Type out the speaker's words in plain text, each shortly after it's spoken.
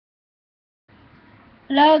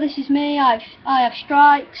Hello, this is me. I have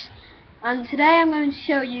Strikes, and today I'm going to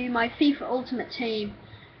show you my FIFA Ultimate Team.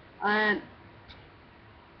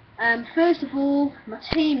 First of all, my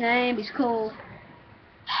team name is called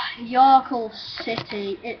Yarkle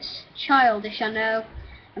City. It's childish, I know.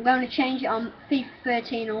 I'm going to change it on FIFA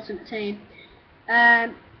 13 Ultimate Team.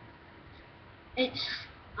 It's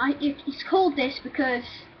called this because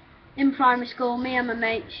in primary school, me and my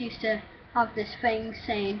mates used to have this thing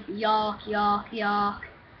saying Yark, Yark, Yark,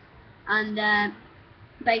 and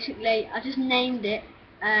basically I just named it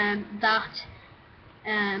that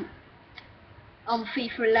on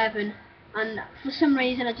FIFA 11, and for some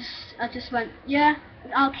reason I just went, yeah,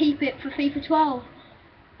 I'll keep it for FIFA 12.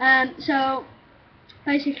 So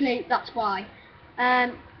basically that's why.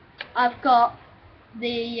 I've got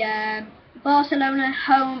the Barcelona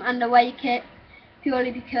home and away kit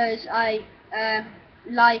purely because I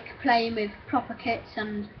like playing with proper kits,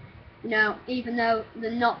 and you know, even though they're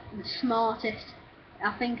not the smartest,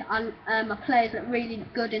 I think my players look really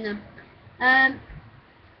good in them.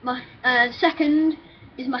 My second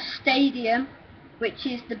is my stadium, which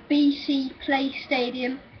is the BC Play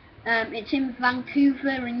Stadium. It's in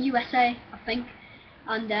Vancouver in USA, I think,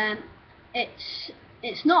 and it's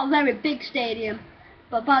not a very big stadium,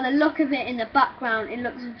 but by the look of it in the background, it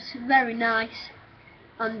looks very nice,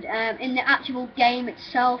 and in the actual game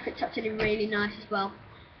itself, it's actually really nice as well.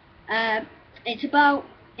 It's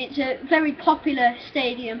a very popular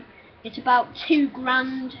stadium. It's about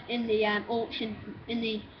 £2 in the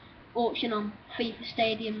auction on FIFA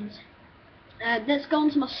stadiums. Let's go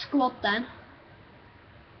on to my squad then.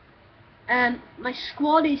 My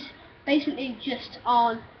squad is basically just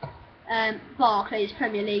on Barclays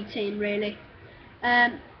Premier League team, really.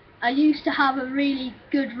 I used to have a really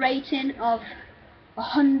good rating of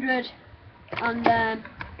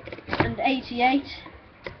 188,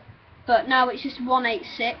 but now it's just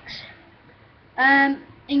 186.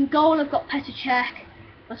 In goal I've got Petr Cech.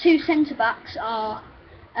 My two centre backs are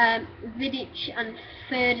Vidic and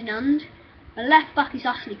Ferdinand. My left back is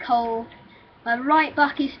Ashley Cole. My right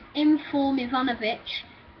back is Inform Ivanovic.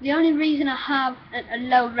 The only reason I have a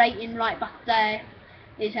low rating right back there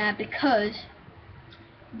is because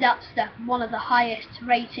that's one of the highest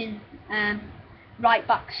rating right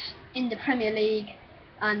backs in the Premier League,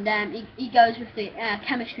 and he goes with the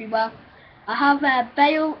chemistry well. I have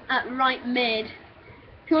Bale at right mid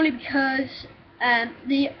purely because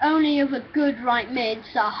the only other good right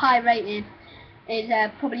mids that are high rating is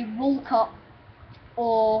probably Walcott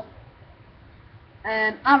or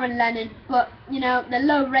Aaron Lennon, but you know, they're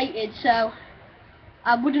low rated, so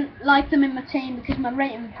I wouldn't like them in my team because my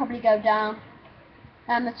rating would probably go down.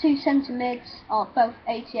 The two centre mids are both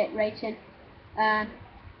 88 rating.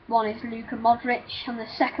 One is Luka Modric, and the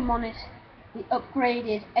second one is the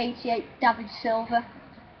upgraded 88 David Silva,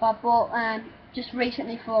 I bought just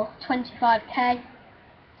recently for 25k.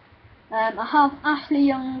 I have Ashley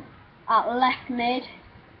Young at left mid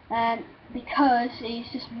because he's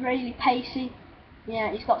just really pacey. Yeah,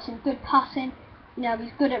 he's got some good passing. You know,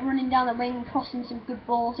 he's good at running down the wing, crossing some good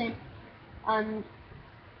balls in, and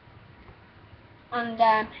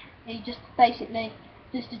he just basically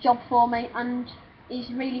does the job for me, and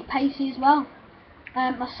he's really pacey as well.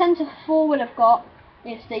 My centre forward I've got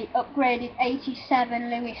is the upgraded 87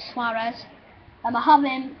 Luis Suarez. I have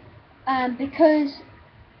him because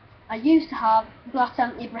I used to have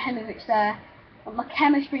Zlatan Ibrahimovic there, but my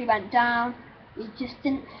chemistry went down. He just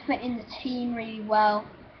didn't fit in the team really well,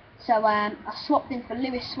 so I swapped him for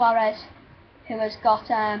Luis Suarez, who has got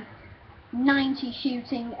 90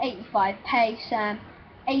 shooting, 85 pace,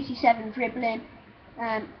 87 dribbling.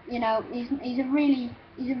 You know, he's a really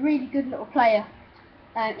good little player.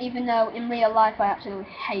 Even though in real life I absolutely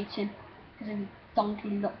hate him because of his donkey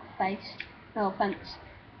look face. No offence.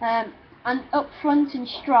 And up front in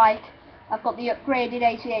strike, I've got the upgraded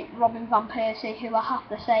 88 Robin van Persie, who I have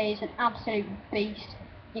to say is an absolute beast.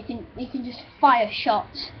 He can just fire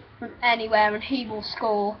shots from anywhere and he will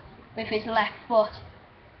score with his left foot.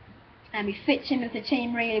 And he fits in with the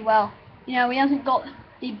team really well. You know, he hasn't got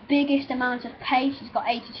the biggest amount of pace. He's got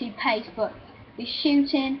 82 pace, but his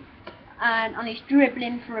shooting and his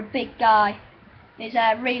dribbling for a big guy is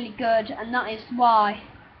really good, and that is why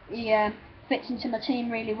he fits into my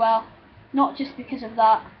team really well. Not just because of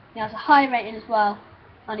that, he has a high rating as well,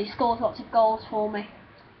 and he scores lots of goals for me.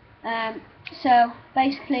 So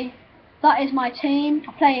basically that is my team.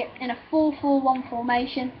 I play it in a 4-4-1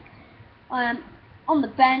 formation. On the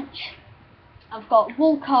bench I've got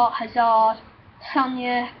Walcott, Hazard,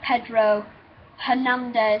 Sanya, Pedro,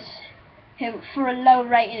 Hernandez, who for a low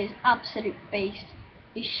rating is absolute beast.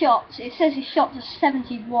 His shots, it says his shots are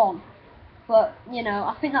 71, but you know,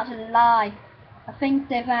 I think that's a lie. I think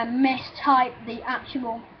they've mistyped the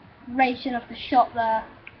actual rating of the shot there,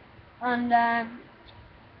 and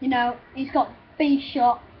you know, he's got B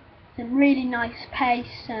shot, some really nice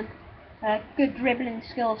pace and good dribbling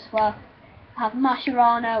skills as well. Have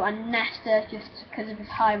Mascherano and Nesta just because of his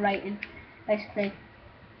high rating, basically.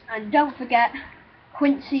 And don't forget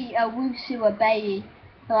Quincy Owusu-Abeyi,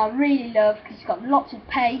 who I really love because he's got lots of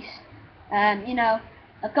pace. You know,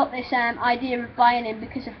 I've got this idea of buying him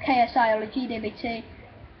because of KSI or GWT.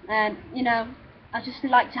 You know, I just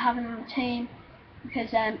like to have him on the team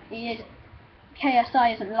because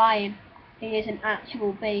KSI isn't lying, he is an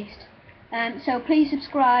actual beast. So please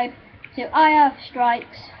subscribe to I Have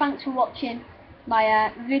Strikes. Thanks for watching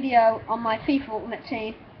my video on my FIFA Ultimate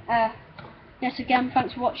Team. Yes, again,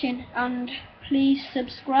 thanks for watching, and please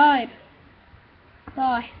subscribe.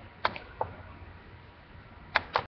 Bye.